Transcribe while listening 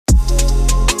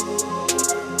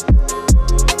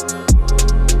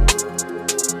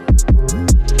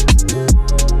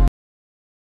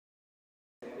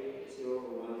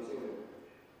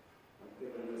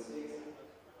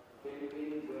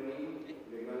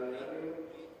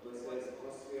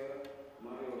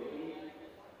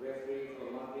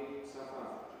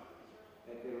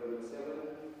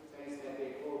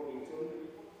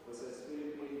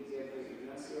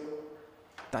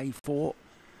day 4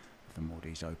 of the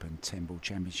Maldives Open 10 Ball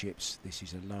Championships. This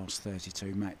is the last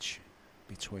 32 match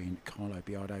between Carlo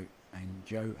Biado and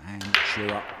Johann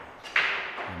Chua.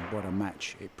 And what a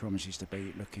match it promises to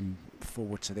be. Looking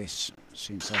forward to this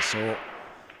since I saw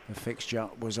the fixture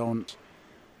was on.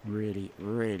 Really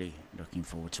looking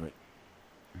forward to it.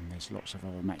 And there's lots of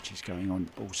other matches going on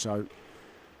also,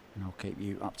 and I'll keep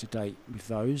you up to date with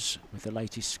those, with the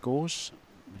latest scores.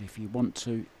 But if you want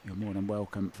to, you're more than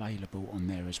welcome. Available on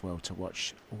there as well to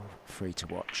watch, all free to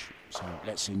watch. So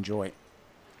let's enjoy it.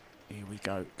 Here we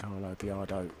go, Carlo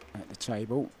Biado at the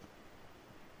table.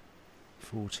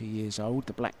 40 years old,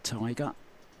 the Black Tiger.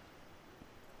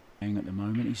 And at the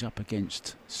moment he's up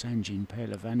against Sanjin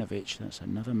Pelovanovic. That's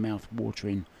another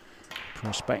mouth-watering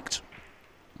prospect.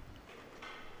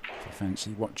 If you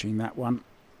fancy watching that one,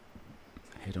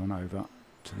 head on over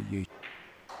to the YouTube.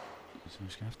 So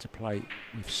he's going to have to play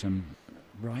with some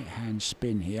right-hand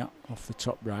spin here off the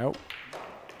top rail.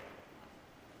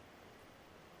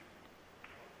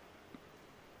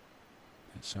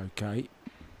 That's okay.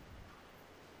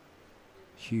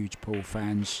 Huge pool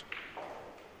fans.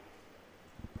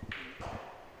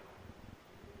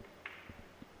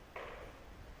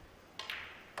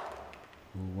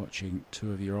 We're watching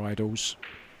two of your idols.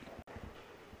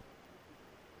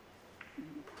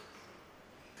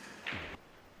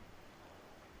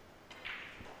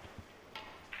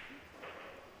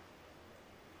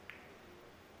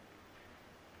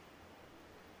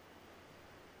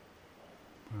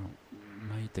 Well,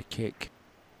 made the kick.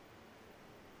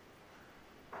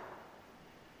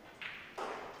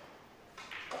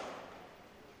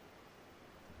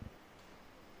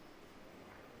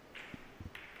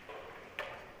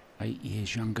 Eight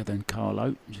years younger than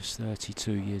Carlo, just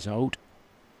 32 years old.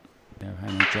 Now,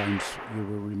 Hannah Jones, you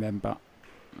will remember,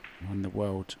 won the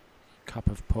World Cup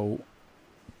of Pool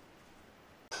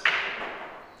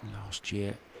last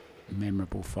year.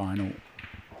 Memorable final.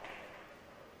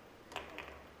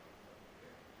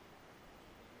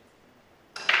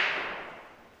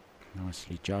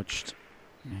 Nicely judged.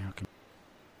 Now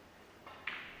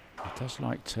he does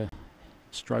like to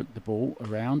stroke the ball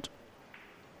around.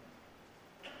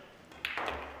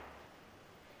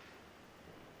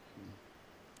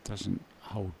 Doesn't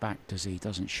hold back, does he?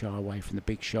 Doesn't shy away from the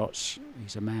big shots.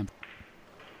 He's a man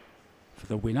for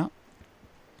the winner.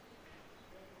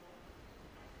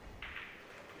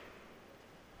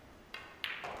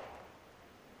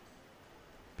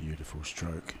 Beautiful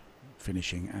stroke.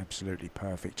 Finishing absolutely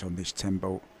perfect on this 10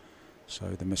 ball.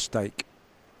 So the mistake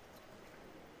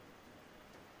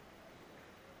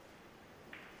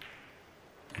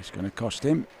is going to cost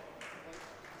him.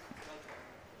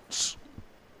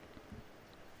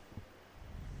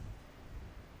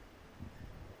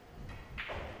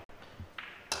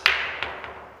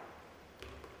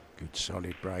 Good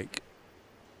solid break.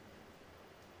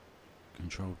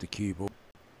 Controlled the cue ball.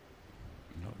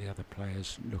 A lot of the other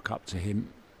players look up to him.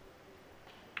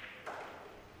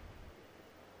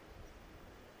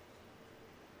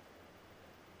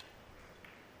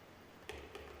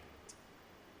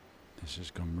 This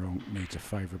has gone wrong. Needs a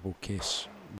favourable kiss.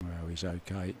 Well, he's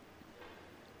okay.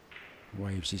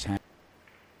 Waves his hand.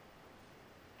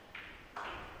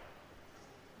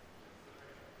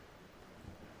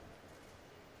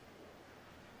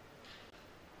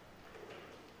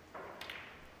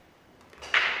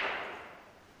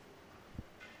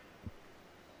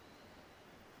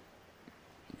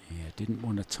 Didn't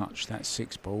want to touch that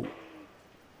 6 ball.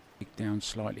 Kick down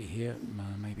slightly here,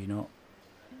 maybe not.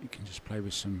 You can just play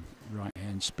with some right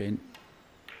hand spin.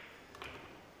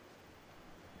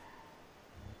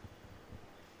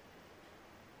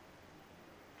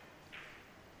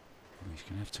 He's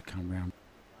going to have to come round.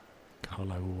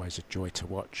 Carlo, always a joy to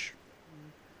watch.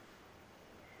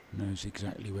 Knows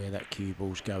exactly where that cue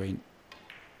ball's going.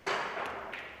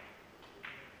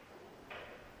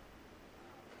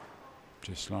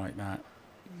 Just like that.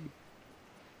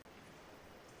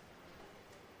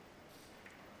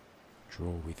 Draw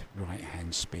with right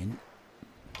hand spin.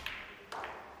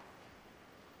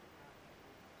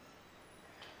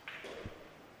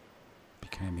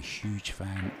 Became a huge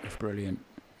fan of Brilliant.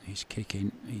 He's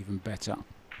kicking even better.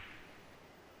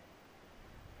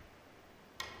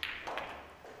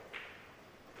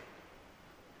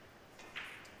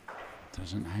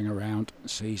 Doesn't hang around,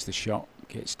 sees the shot,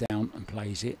 gets down and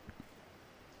plays it.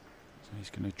 So he's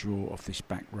going to draw off this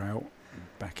back rail,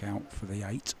 back out for the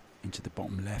 8 into the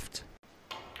bottom left.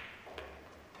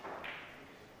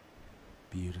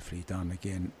 Beautifully done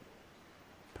again.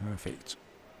 Perfect.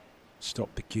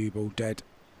 Stop the cue ball dead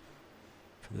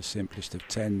for the simplest of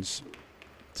 10s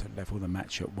to level the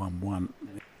match at 1-1.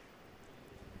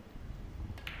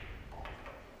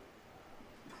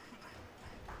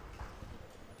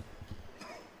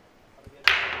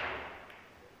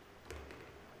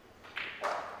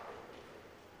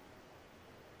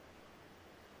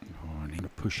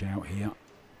 push out here.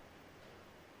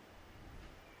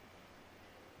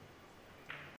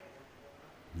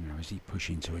 Now, is he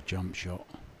pushing to a jump shot?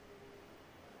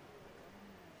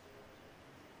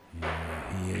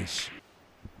 Yeah, he is.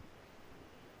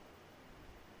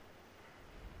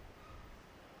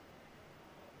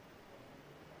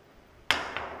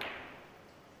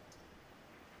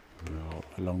 Well,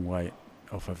 a long way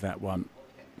off of that one.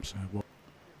 So what?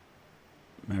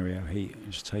 Mario Heat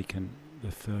has taken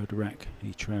the third rack.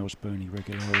 He trails Bernie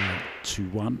Regolaro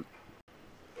 2-1.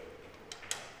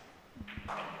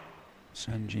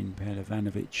 Sanjin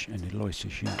Perlevanovic and Eloisa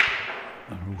Shap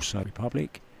are also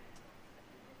Republic.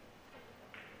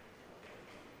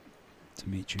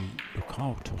 Dimitri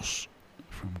Lukartos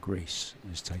from Greece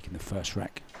has taken the first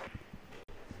rack.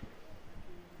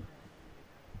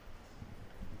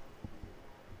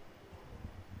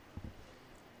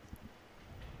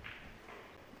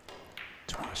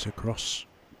 Twice across.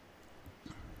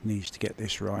 Needs to get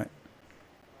this right.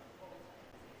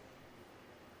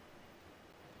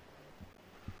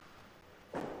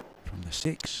 From the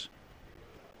 6.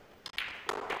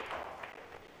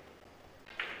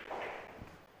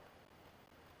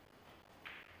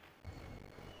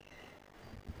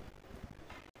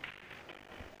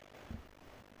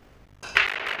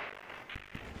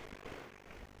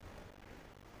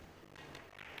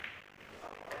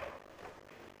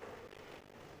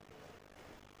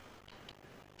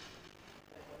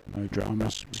 No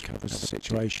dramas, recovers the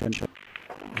situation.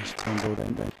 He's tumbled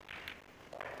then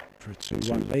for a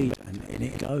 2-1 lead, and in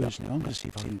it goes now. Let's see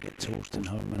if I can get Torsten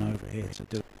Hoffman over here to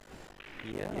do it.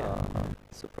 Yeah,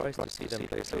 surprised to see them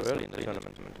play so early in the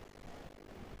tournament.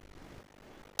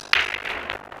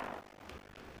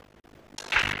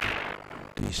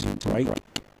 Decent break.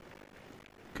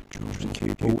 Controls the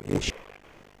cue ball-ish.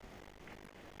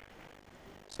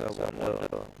 So I wonder,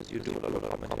 because you do a lot of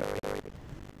commentary,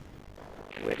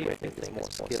 where do you think there's more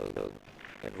skill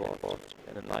involved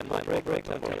in a 9-line break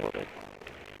than break?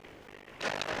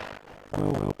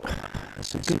 Well,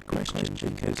 that's a good question,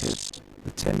 because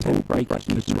the 10-ball break is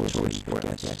notorious for it, I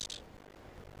guess.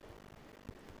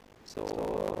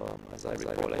 So, as I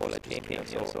recall, I came here,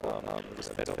 so was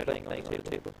fed up playing on the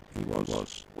table. He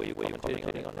was. Were you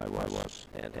commentating on it? I was.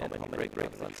 And how many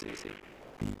breaks did you see?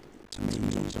 To me,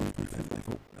 he's on a different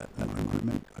level at the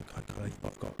moment.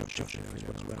 I've got Josh there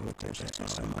as well. Of course,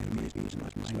 that's so maybe he's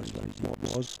not as what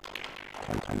was.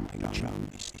 Johann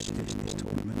Chua is still in this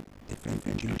tournament,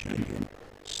 defending champion.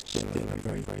 Still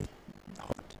very, very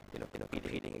hot. You know,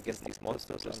 competing against these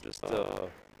monsters is just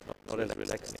not as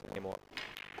relaxed anymore.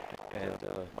 And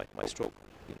my stroke,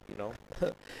 you know,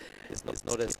 is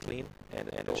not as clean, and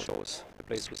it shows. The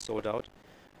place was sold out.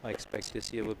 I expect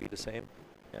this year will be the same,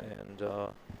 and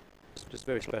it's just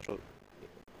very special.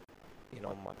 You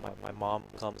know, my mom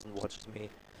comes and watches me,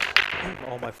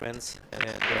 all my friends,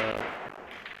 and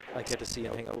I get to see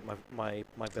and hang out with my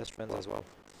best friends as well.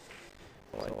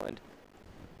 And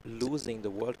losing the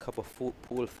World Cup of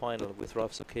Pool final with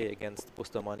Ralph Souquet against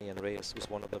Bustamante and Reyes was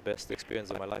one of the best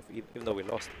experiences of my life, even though we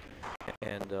lost.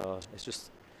 And it's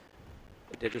just,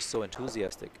 they're just so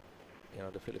enthusiastic, you know,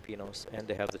 the Filipinos, and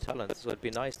they have the talent. So it'd be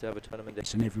nice to have a tournament there.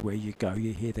 And everywhere you go,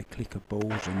 you hear the click of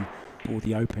balls and all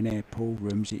the open air pool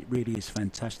rooms. It really is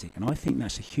fantastic, and I think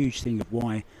that's a huge thing of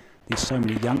why there's so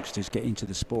many youngsters get into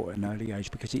the sport at an early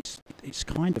age, because it's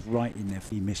kind of right in there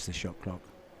if you miss the shot clock.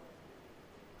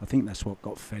 I think that's what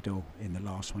got Fedor in the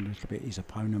last one a little bit. His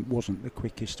opponent wasn't the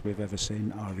quickest we've ever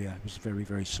seen. Arya was very,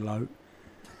 very slow.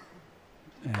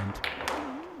 And,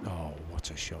 oh, what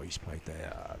a shot he's played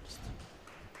there. Yeah,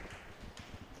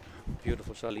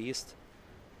 beautiful Charlie East.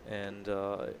 And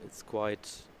it's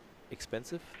quite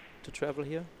expensive to travel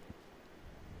here.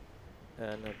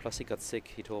 And plus he got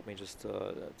sick, he told me just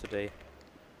today.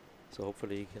 So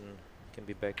hopefully he can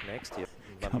be back next year.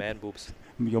 My man boobs.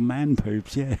 Your man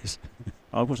boobs, yes.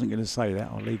 I wasn't going to say that.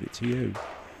 I'll leave it to you.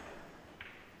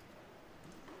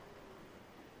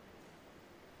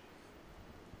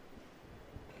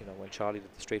 You know, when Charlie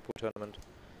did the straight pool tournament,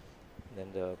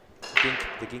 and then the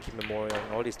Ginky Memorial,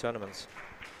 and all these tournaments.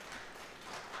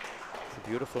 It's a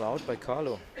beautiful out by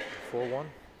Carlo, 4-1.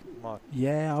 Mark.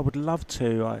 Yeah, I would love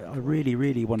to. I really,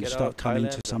 really want to start coming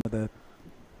to some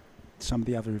of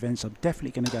the other events. I'm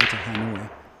definitely going to go to Hanoi,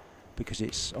 because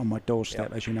it's on my doorstep.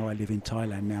 Yep. As you know, I live in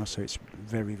Thailand now, so it's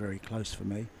very, very close for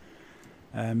me.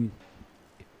 The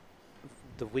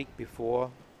week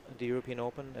before the European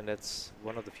Open, and that's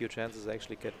one of the few chances I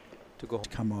actually get to go home.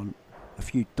 Come on, a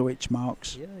few Deutsch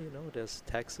marks. Yeah, you know, there's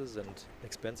taxes and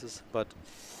expenses, but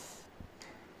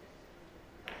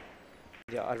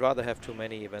yeah, I'd rather have too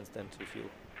many events than too few.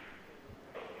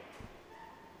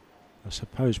 I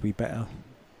suppose we better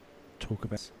talk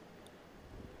about.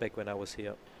 Back when I was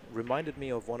here, reminded me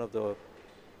of one of the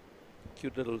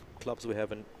cute little clubs we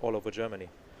have in all over Germany.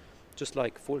 Just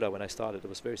like Fulda when I started, it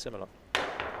was very similar.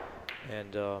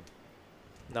 And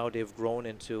now they've grown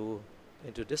into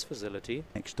this facility.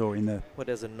 Next door in the... But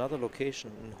there's another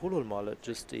location in Hululmale,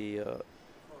 just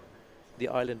the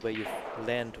island where you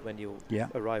land when you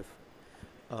arrive.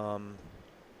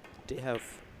 They have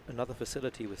another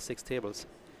facility with 6 tables,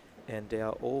 and they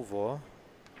are over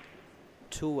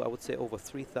I would say over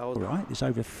 3,000. Right, there's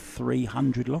over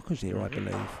 300 lockers here, I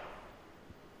believe.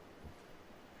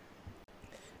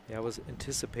 Yeah, I was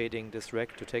anticipating this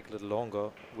rack to take a little longer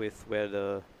with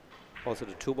where also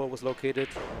the 2-ball was located,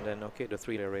 and then the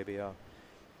 3 Arabia.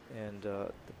 And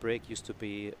the break used to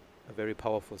be a very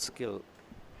powerful skill,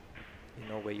 you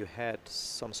know, where you had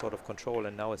some sort of control,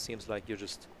 and now it seems like you're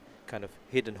just kind of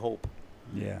hit and hope.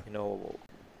 Yeah. You know,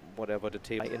 whatever the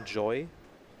table. I enjoy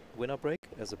winner break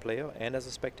as a player and as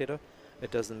a spectator. It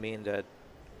doesn't mean that,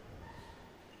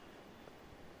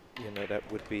 you know, that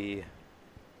would be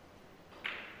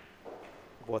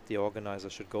what the organizer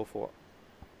should go for.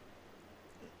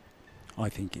 I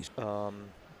think it's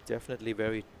definitely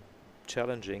very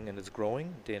challenging, and it's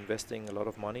growing. They're investing a lot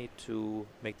of money to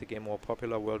make the game more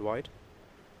popular worldwide.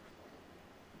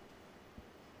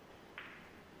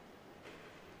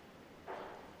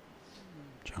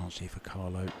 Chance here for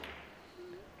Carlo.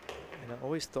 And I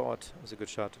always thought it was a good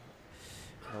shot.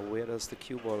 Where does the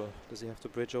cue ball? Does he have to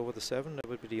bridge over the 7? That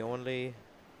would be the only.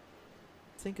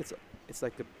 I think it's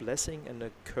like a blessing and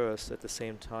a curse at the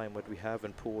same time. What we have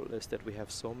in pool is that we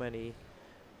have so many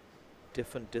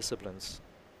different disciplines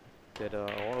that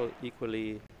are all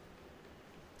equally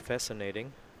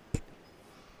fascinating.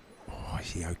 Oh,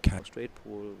 is he okay? Straight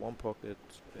pool, one pocket,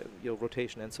 your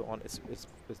rotation, and so on. It's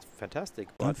fantastic.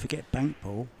 Don't forget bank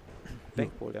ball.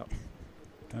 Bank ball, yeah.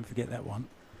 Don't forget that one.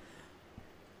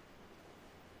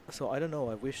 So I don't know.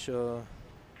 I wish. So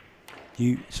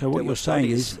what you're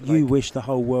saying is you wish the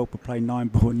whole world would play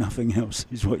 9-ball and nothing else.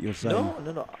 Is what you're saying?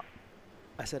 No.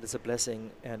 I said it's a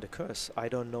blessing and a curse. I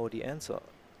don't know the answer.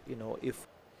 You know, if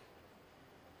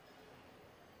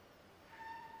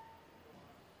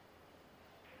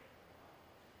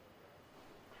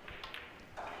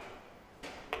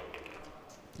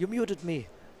you muted me.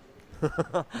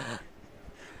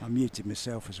 I muted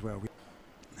myself as well.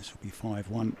 This will be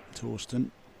 5-1 to Torsten.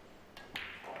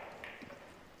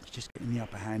 He's just getting the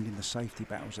upper hand in the safety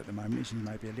battles at the moment, isn't he?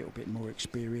 Maybe a little bit more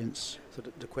experience. So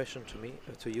the question to me,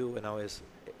 to you now is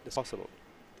possible?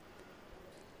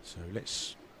 So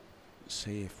let's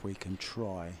see if we can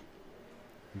try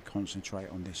and concentrate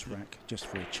on this rack just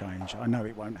for a change. I know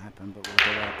it won't happen, but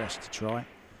we'll do our best to try.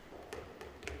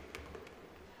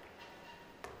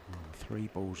 3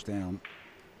 balls down.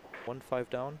 1-5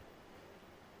 down.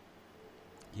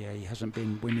 Yeah, he hasn't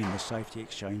been winning the safety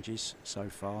exchanges so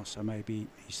far, so maybe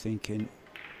he's thinking,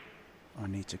 I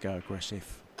need to go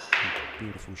aggressive.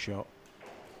 Beautiful shot.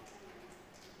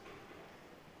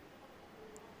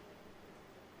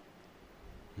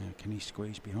 Now, can he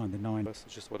squeeze behind the 9? That's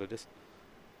just what it is.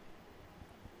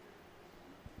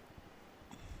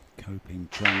 Coping,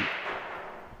 John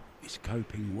is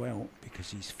coping well because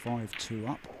he's 5-2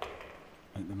 up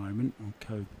at the moment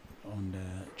on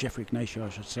Jeffrey Ignacio, I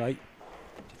should say,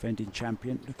 defending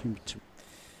champion, looking to.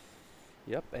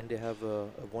 Yep, and they have a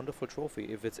wonderful trophy.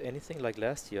 If it's anything like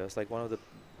last year, it's like one of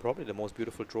probably the most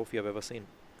beautiful trophy I've ever seen.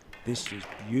 This is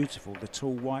beautiful. The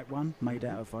tall white one, made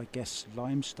out of, I guess,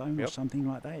 limestone or something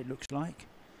like that. It looks like.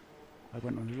 I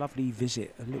went on a lovely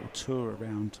visit, a little tour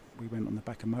around. We went on the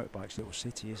back of motorbikes, little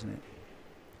city, isn't it?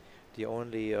 The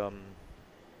only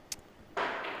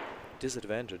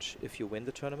disadvantage if you win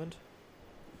the tournament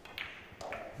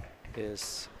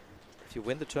is if you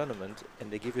win the tournament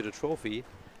and they give you the trophy,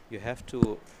 you have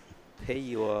to pay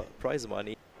your prize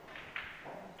money.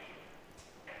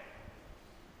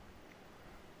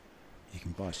 You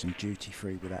can buy some duty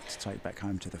free with that to take back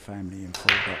home to the family and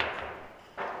fold up.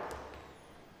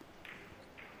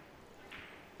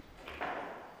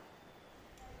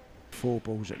 Four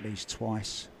balls at least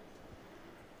twice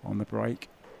on the break.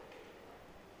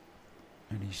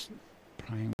 And he's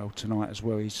playing well tonight as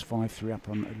well. He's 5-3 up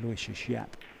on Aloysius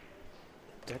Yap.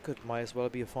 That might as well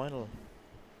be a final.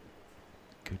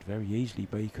 Could very easily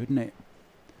be, couldn't it?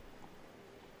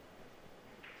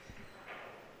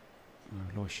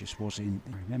 Aloysius was in,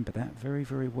 I remember that very,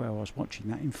 very well. I was watching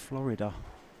that in Florida.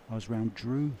 I was around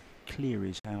Drew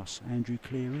Cleary's house. Andrew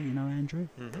Cleary, you know Andrew?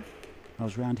 Mm-hmm. I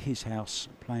was around his house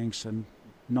playing some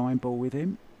 9-ball with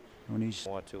him. On his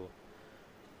more to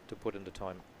put in the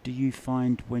time. Do you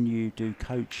find when you do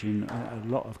coaching, a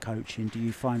lot of coaching, do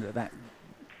you find that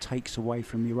takes away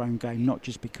from your own game, not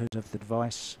just because of the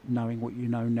device, knowing what you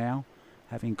know now,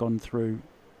 having gone through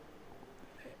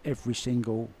every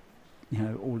single, you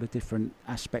know, all the different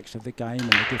aspects of the game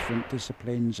and the different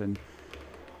disciplines and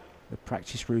the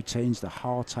practice routines, the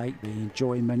heartache, the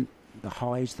enjoyment, the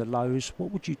highs, the lows.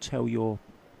 What would you tell your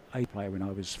A player when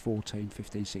I was 14,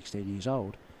 15, 16 years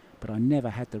old? But I never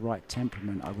had the right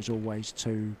temperament. I was always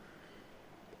too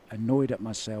annoyed at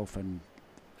myself and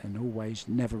always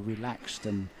never relaxed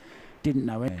and didn't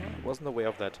know anything. I wasn't aware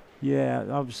of that. Yeah,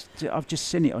 I've just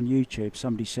seen it on YouTube.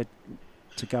 Somebody said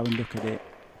to go and look at it.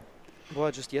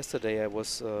 Well, just yesterday I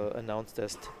was announced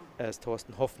as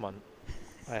Thorsten Hoffmann.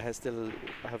 I haven't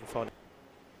found it.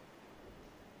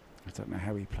 I don't know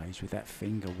how he plays with that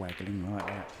finger waggling like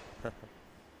that.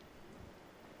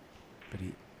 But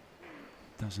it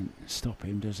doesn't stop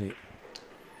him, does it?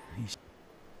 He's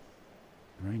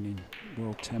reigning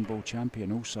world 10-ball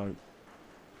champion also.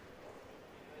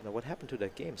 Now, what happened to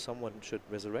that game? Someone should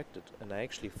resurrect it. And I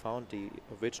actually found the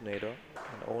originator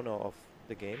and owner of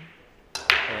the game.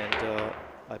 And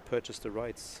I purchased the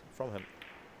rights from him.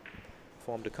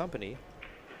 Formed a company.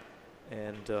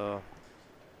 And I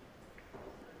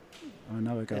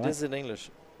know a guy. it is in English.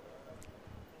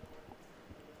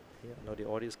 Yeah, no, the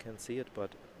audience can't see it,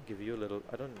 but give you a little.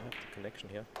 I don't have the connection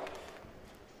here.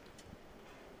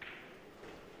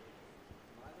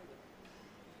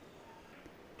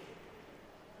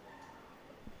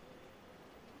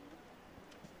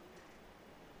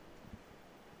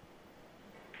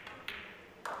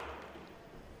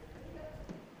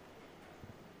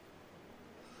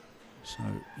 So,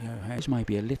 Johann, this may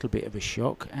be a little bit of a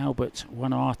shock. Albert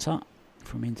Wanarta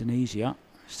from Indonesia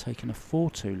has taken a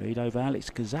 4-2 lead over Alex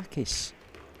Kazakis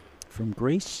from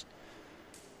Greece.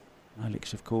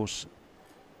 Alex, of course,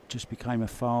 just became a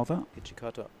father.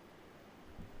 Hijikata.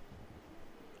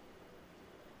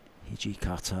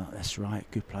 Hijikata, that's right,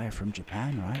 good player from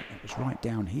Japan, right? It was right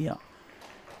down here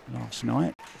last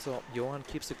night. So, Johann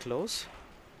keeps it close.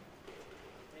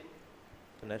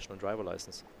 The national driver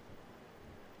license.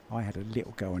 I had a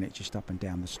little go on it just up and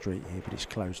down the street here, but it's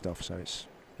closed off, so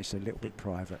it's a little bit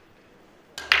private.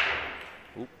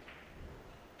 Oop.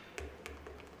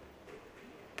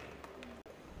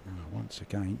 Once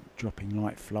again, dropping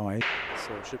like flies.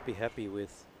 So should be happy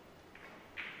with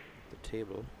the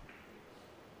table.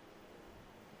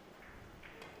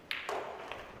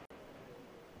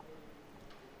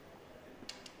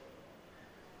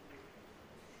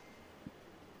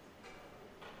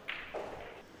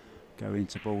 Go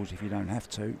into balls if you don't have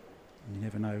to. You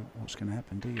never know what's going to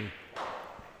happen, do you?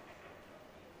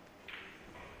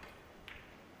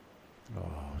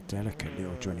 Oh, delicate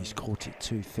little joint. He's caught it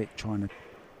too thick, trying to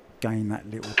gain that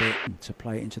little bit and to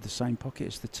play it into the same pocket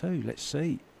as the two. Let's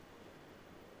see.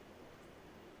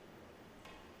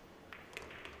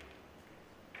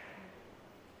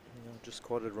 No, just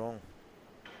caught it wrong.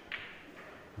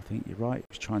 I think you're right. It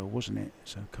was trying to, wasn't it?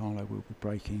 So Carlo will be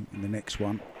breaking in the next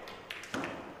one.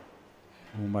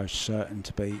 Almost certain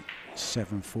to be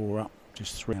 7-4 up,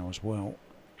 just 3 now as well.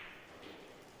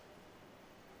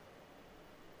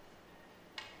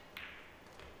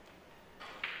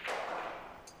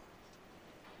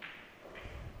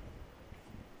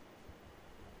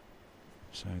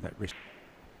 So that risk.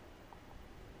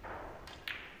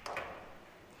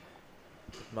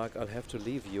 Mark, I'll have to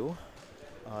leave you.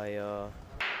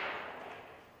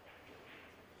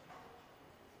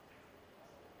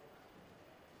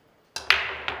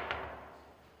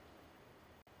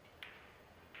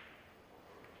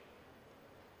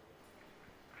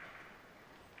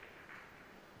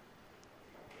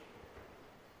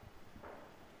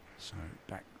 So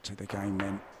back to the game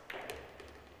then.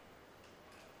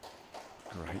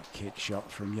 Great kick shot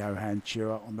from Johann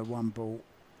Chua on the one ball.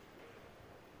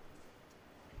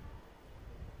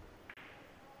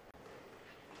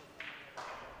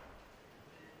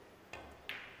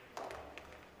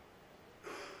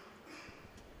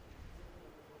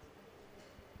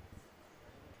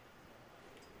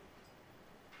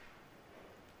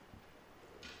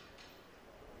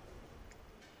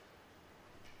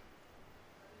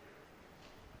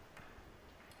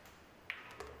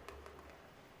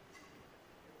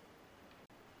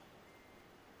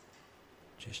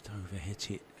 Just overhit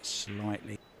it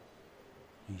slightly.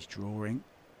 He's drawing,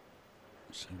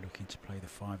 so looking to play the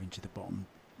 5 into the bottom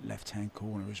left-hand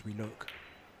corner as we look.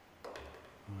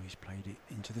 Oh, he's played it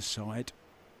into the side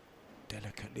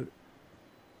delicately.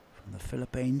 From the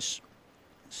Philippines,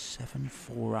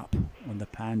 7-4 up on the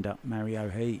Panda, Mario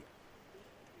He.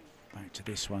 Back to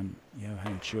this one,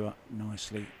 Johann Chua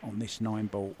nicely on this 9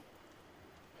 ball.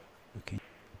 Looking.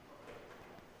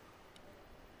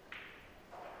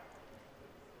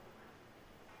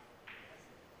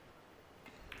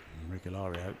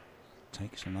 Regalario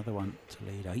takes another one to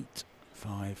lead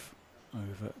 8-5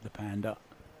 over the Panda.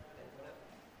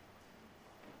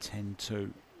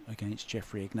 10-2 against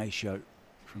Jeffrey Ignacio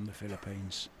from the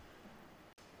Philippines.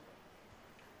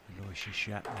 Aloysius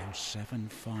Schaap now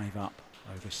 7-5 up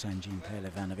over Sanjin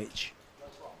Pelevanovic,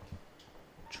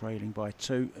 trailing by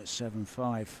 2 at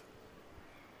 7-5.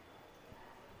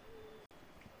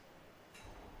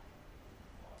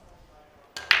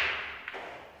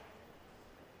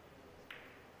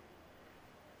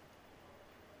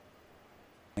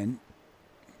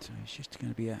 So it's just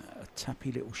going to be a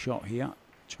tappy little shot here.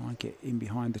 Try and get in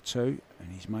behind the 2,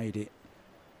 and he's made it.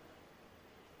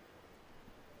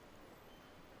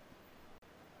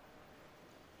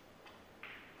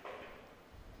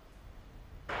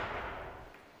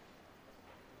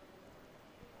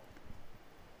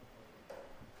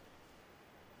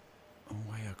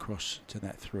 Away across to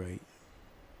that 3.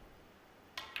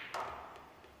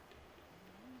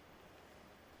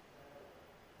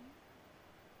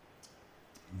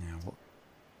 Now what?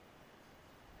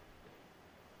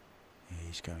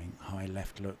 He's going high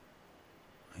left look,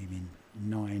 aiming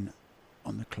 9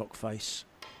 on the clock face.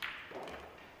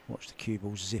 Watch the cue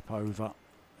ball zip over.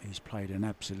 He's played an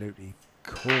absolutely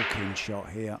corking shot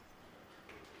here.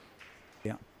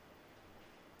 Yeah.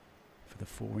 For the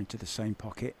 4 into the same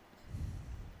pocket.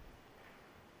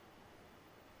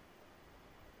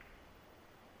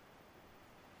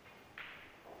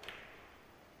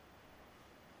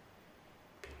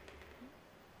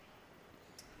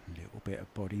 A little bit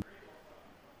of body.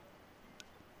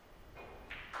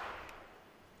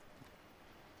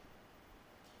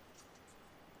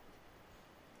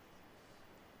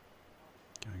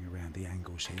 Going around the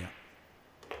angles here.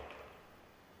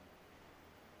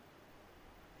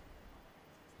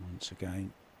 Once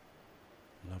again,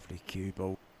 lovely cue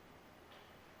ball.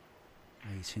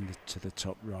 8 to the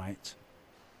top right.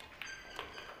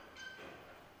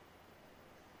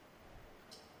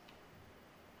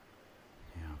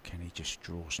 Now can he just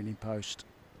draw spinning post?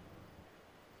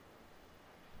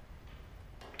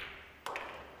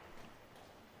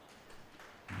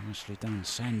 Nicely done.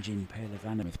 Sanjin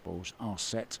Pelevanovic balls are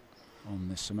set on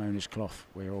the Simona's cloth.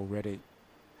 We're all ready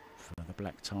for the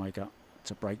Black Tiger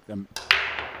to break them.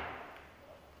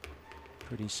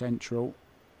 Pretty central.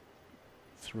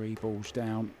 3 balls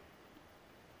down.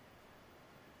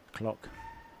 Clock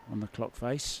on the clock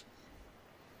face.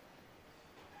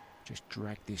 Just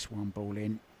drag this one ball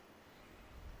in.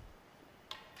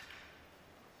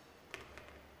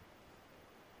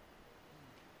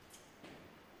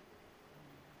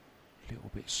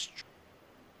 Little bit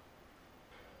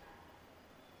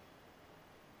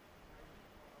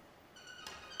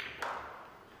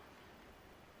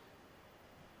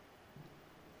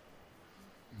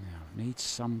now needs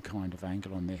some kind of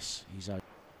angle on this.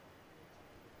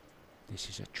 This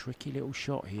is a tricky little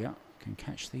shot here. Can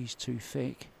catch these 2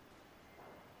 thick.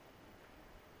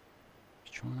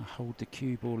 He's trying to hold the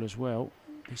cue ball as well.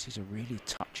 This is a really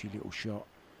touchy little shot.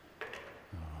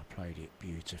 Oh, played it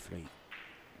beautifully.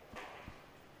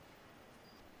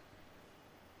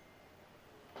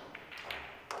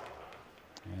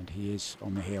 And he is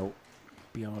on the hill.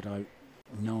 Biado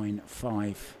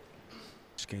 9-5.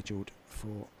 Scheduled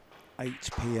for 8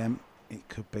 PM. It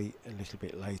could be a little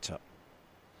bit later.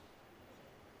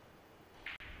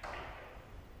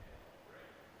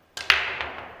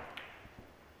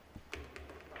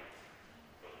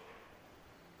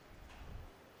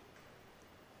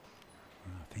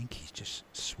 I think he's just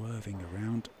swerving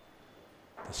around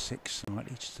the 6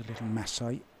 slightly, just a little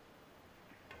massé.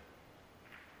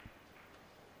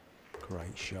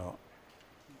 Great shot.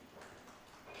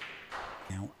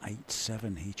 Now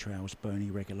 8-7, he trails Bernie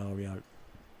Regalario.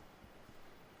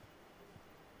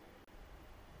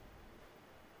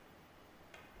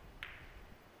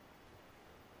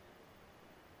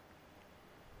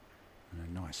 And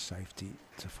a nice safety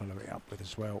to follow it up with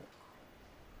as well.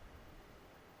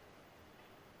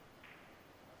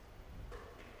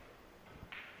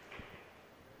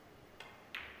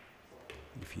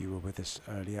 If you were with us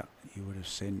earlier, you would have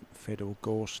seen Fedor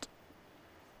Gorst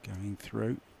going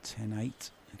through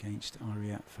 10-8 against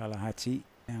Arya Falahati.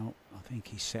 Now I think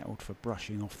he's settled for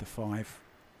brushing off the 5,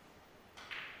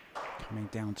 coming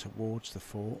down towards the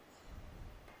 4.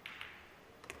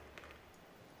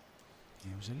 He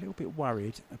was a little bit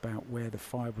worried about where the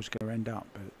 5 was going to end up,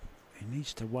 but he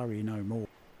needs to worry no more.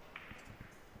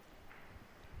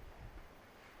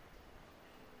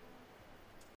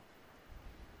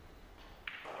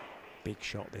 Big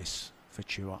shot this for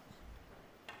Chua.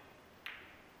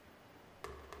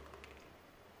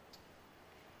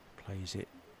 Plays it.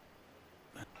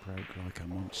 That broke like a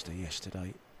monster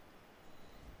yesterday.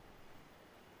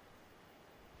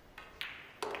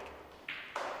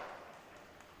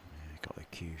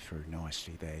 cue through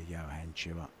nicely there, Johann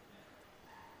Chua.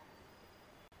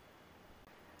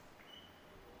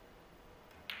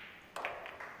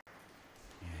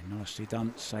 Yeah, nicely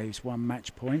done. Saves 1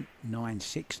 match point.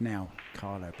 9-6 now.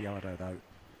 Carlo Biado though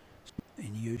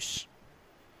in use.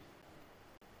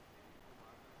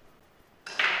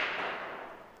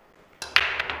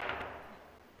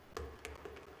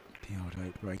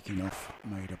 Biado breaking off,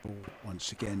 made a ball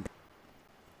once again.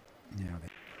 Now they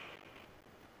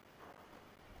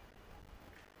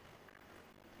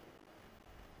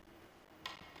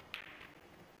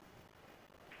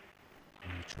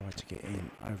tried to get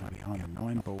in over behind the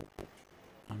 9 ball,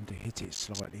 under hit it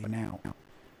slightly now. Yeah,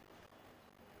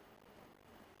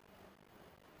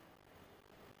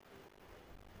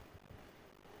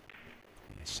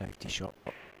 safety shot,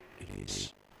 it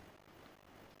is.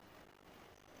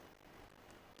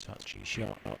 Touchy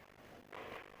shot. Oh,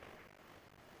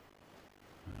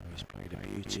 he's played a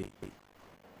beauty.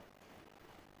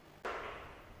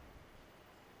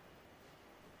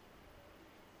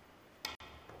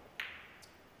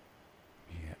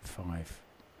 Yeah, 5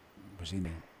 was in.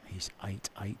 He's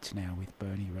 8-8 now with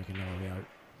Bernie Regulario,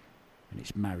 and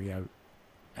it's Mario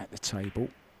at the table.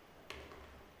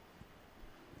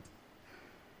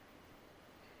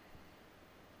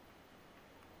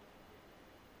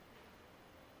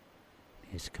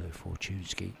 Here's Ko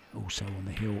Fortunsky, also on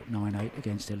the hill, 9-8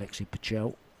 against Alexei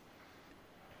Pachel.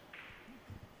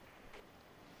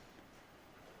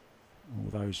 All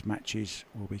those matches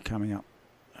will be coming up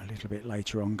a little bit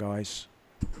later on, guys.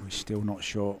 We're still not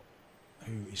sure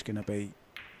who is going to be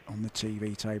on the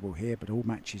TV table here, but all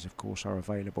matches, of course, are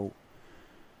available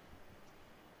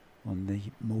on the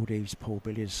Maldives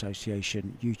Pool-Billiard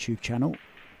Association YouTube channel.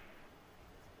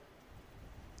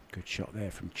 Good shot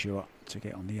there from Chua to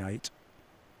get on the 8.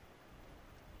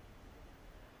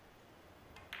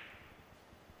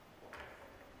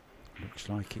 Looks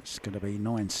like it's going to be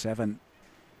 9-7.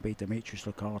 Be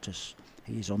Dimitris Lokatis.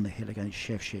 He's on the hill against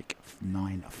Shevchik,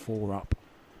 9-4 up.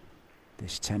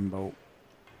 This 10 ball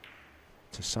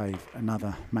to save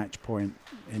another match point.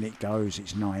 In it goes.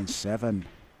 It's 9-7.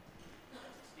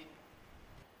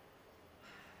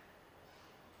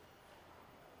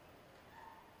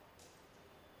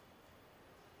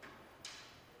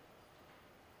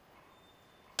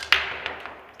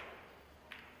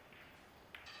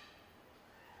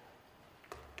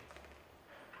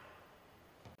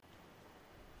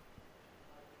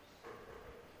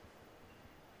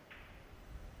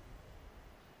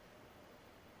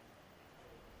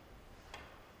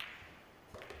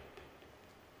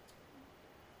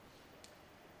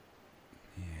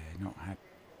 Not happy.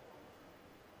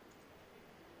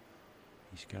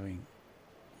 He's going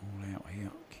all out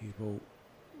here. Cue ball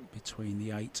between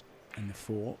the 8 and the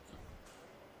 4.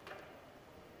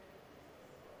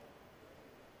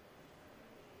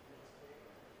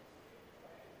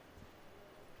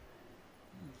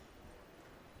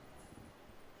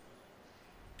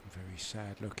 Very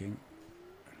sad looking.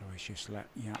 Aloysius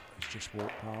Yap has just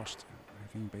walked past,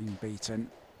 having been beaten.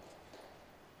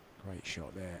 Great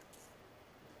shot there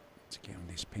to get on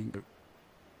this pink.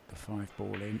 The 5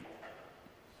 ball in.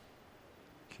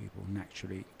 Cue ball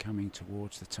naturally coming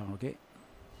towards the target.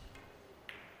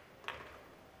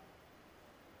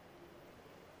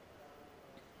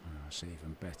 That's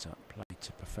even better. Played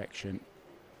to perfection.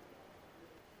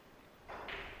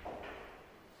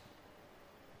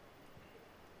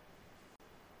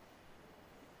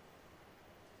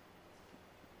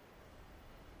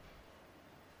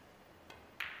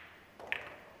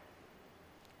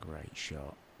 Great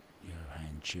shot,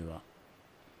 Johann Chua.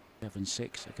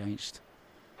 7-6 against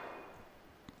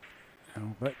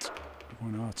Albert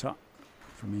Wanata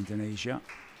from Indonesia.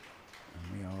 And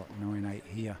we are 9-8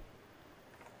 here.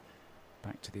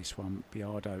 Back to this one.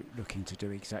 Biado looking to do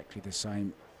exactly the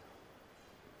same.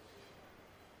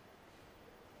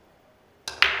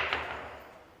 Oh,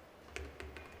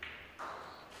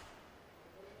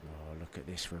 look at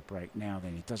this for a break now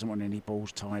then. He doesn't want any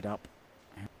balls tied up.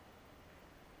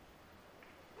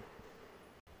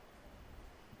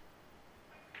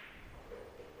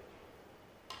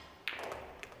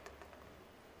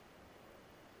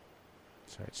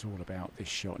 So it's all about this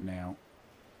shot now.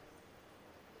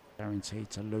 Guaranteed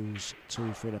to lose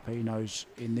 2 Filipinos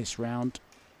in this round.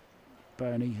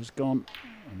 Bernie has gone,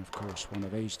 and of course one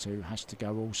of these 2 has to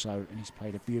go also, and he's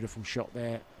played a beautiful shot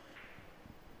there.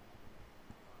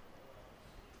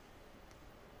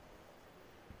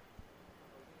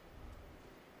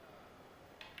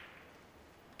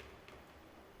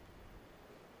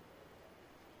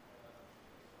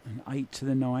 An 8 to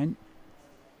the 9.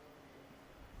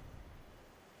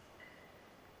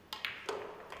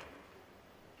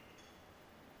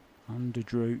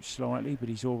 Under-drew slightly, but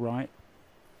he's all right.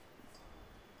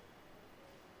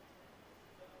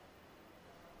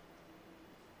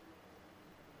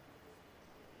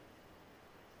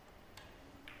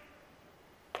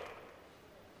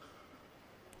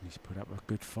 He's put up a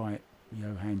good fight,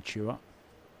 Johann Chua.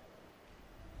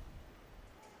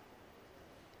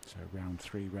 So round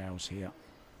 3 rounds here.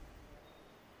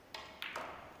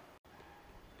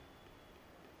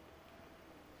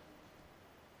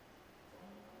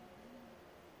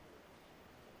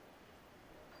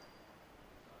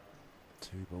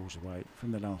 Two balls away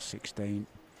from the last 16.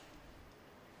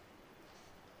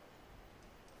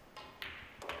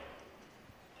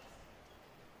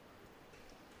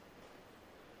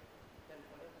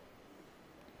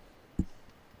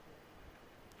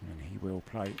 And he will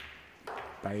play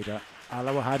Bader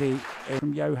Alawahadi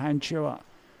from Johann Chua.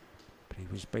 But he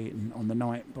was beaten on the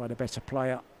night by the better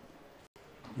player.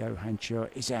 Johann Chua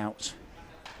is out,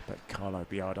 but Carlo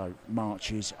Biado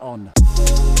marches on.